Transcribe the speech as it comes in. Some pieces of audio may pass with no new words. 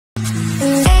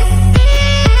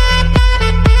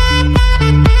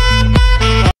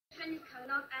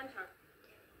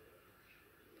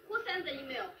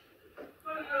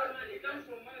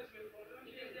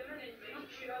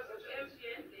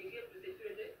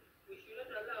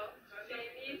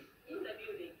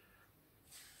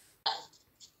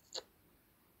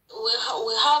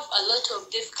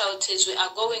difficulties we are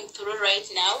going through right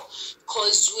now,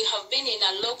 because we have been in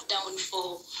a lockdown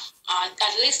for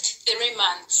at least 3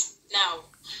 months now.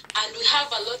 And we have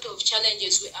a lot of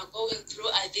challenges we are going through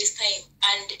at this time.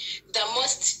 And the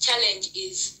most challenge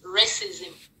is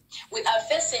racism. We are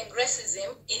facing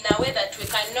racism in a way that we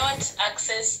cannot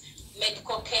access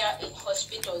medical care in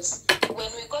hospitals.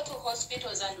 When we go to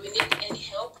hospitals and we need any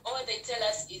help, all they tell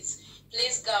us is,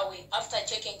 please go away, after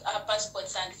checking our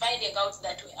passports and finding out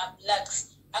that we are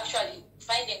blacks, actually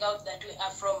finding out that we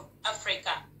are from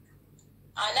Africa.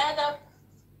 Another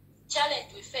challenge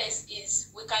we face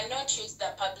is we cannot use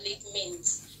the public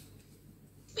means,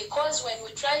 because when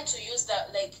we try to use the,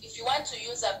 like if you want to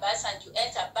use a bus and you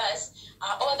enter a bus,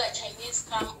 all the Chinese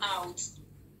come out.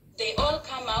 They all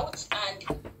come out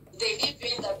and they leave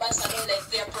you in the bus and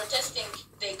like they are protesting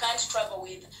they can't travel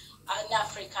with an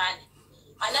African.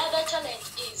 Another challenge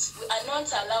is we are not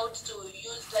allowed to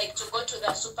use, like, to go to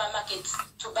the supermarkets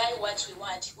to buy what we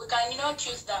want. We cannot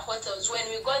use the hotels. When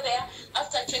we go there,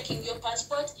 after checking your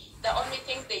passport, the only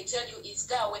thing they tell you is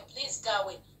go away, please go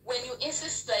away. When you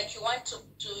insist like you want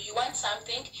you want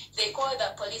something, they call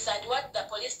the police, and what the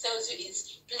police tells you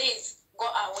is, please go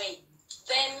away.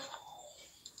 Then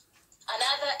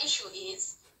another issue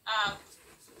is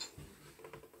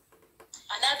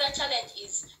another challenge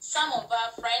is some of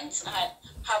our friends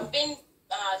have been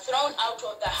thrown out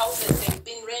of the houses they've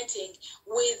been renting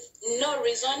with no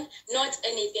reason, not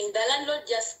anything. The landlord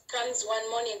just comes one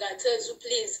morning and tells you,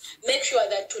 please make sure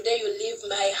that today you leave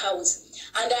my house.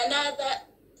 And another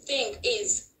thing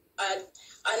is,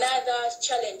 another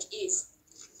challenge is,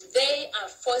 they are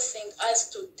forcing us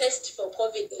to test for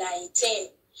COVID-19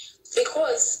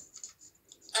 because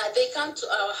they come to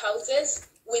our houses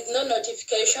with no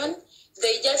notification.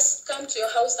 They just come to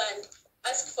your house and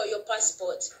ask for your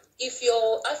passport. If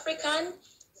you're African,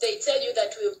 they tell you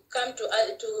that we've come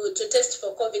to test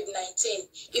for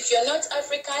COVID-19. If you're not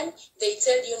African, they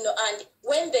tell you no. And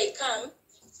when they come,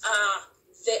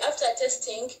 they after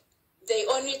testing, they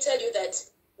only tell you that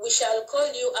we shall call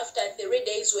you after 3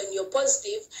 days when you're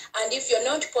positive. And if you're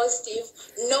not positive,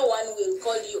 no one will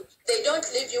call you. They don't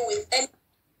leave you with any.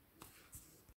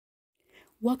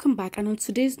 Welcome back, and on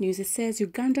today's news it says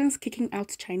Ugandans kicking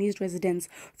out Chinese residents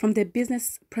from their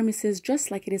business premises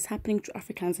just like it is happening to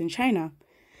Africans in China.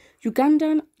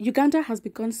 Uganda has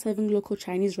begun serving local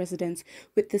Chinese residents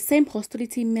with the same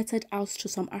hostility meted out to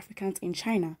some Africans in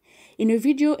China. In a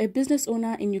video, a business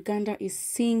owner in Uganda is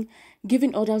seen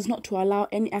giving orders not to allow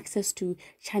any access to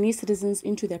Chinese citizens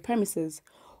into their premises.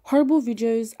 Horrible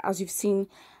videos, as you've seen,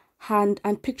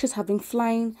 and pictures have been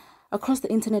flying across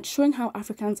the internet showing how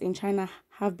Africans in China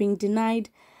have been denied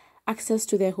access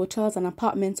to their hotels and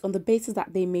apartments on the basis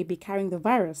that they may be carrying the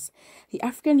virus. The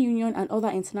African Union and other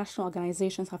international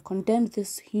organizations have condemned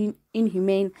this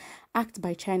inhumane act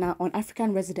by China on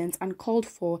African residents and called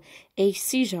for a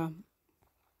seizure.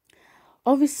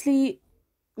 Obviously,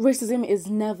 racism is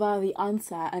never the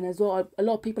answer, and as well, a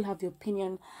lot of people have the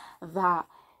opinion that,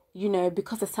 you know,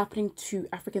 because it's happening to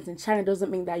Africans in China doesn't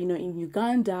mean that, you know, in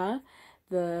Uganda,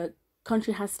 the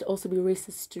country has to also be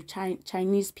racist to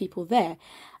Chinese people there.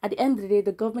 At the end of the day,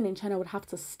 the government in China would have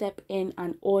to step in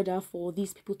and order for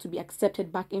these people to be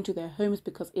accepted back into their homes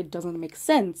because it doesn't make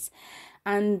sense.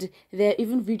 And there are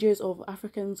even videos of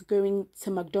Africans going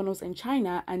to McDonald's in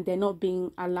China and they're not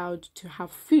being allowed to have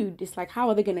food. It's like, how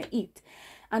are they going to eat?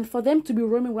 And for them to be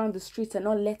roaming around the streets and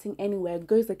not letting anywhere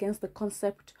goes against the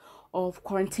concept of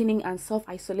quarantining and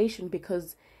self-isolation,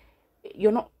 because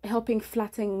you're not helping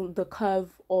flatten the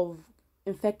curve of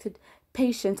infected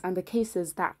patients and the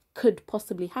cases that could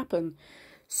possibly happen.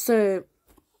 So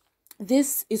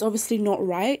this is obviously not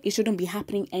right. It shouldn't be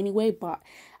happening anyway, but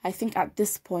I think at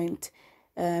this point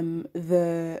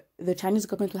the Chinese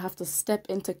government will have to step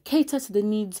in to cater to the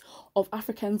needs of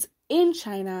Africans in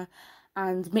China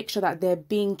and make sure that they're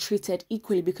being treated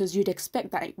equally, because you'd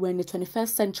expect that we're in the 21st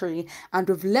century and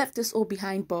we've left this all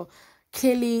behind, but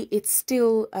clearly it's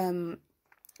still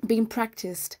being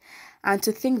practiced. And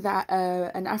to think that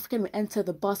an African would enter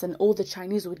the bus and all the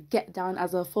Chinese would get down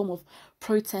as a form of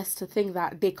protest, to think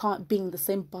that they can't be in the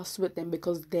same bus with them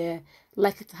because they're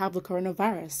likely to have the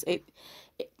coronavirus.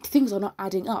 Things are not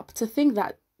adding up. To think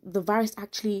that the virus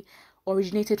actually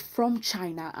originated from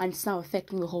China and it's now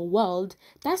affecting the whole world,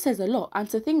 that says a lot. And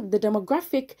to think the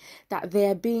demographic that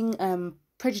they're being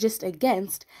prejudiced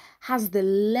against has the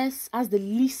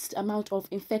least amount of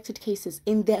infected cases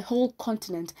in their whole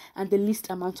continent and the least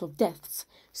amount of deaths.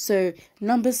 So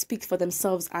numbers speak for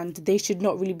themselves, and they should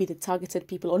not really be the targeted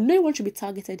people, or no one should be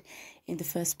targeted in the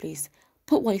first place.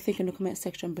 Put what you think in the comment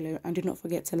section below, and do not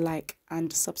forget to like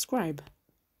and subscribe.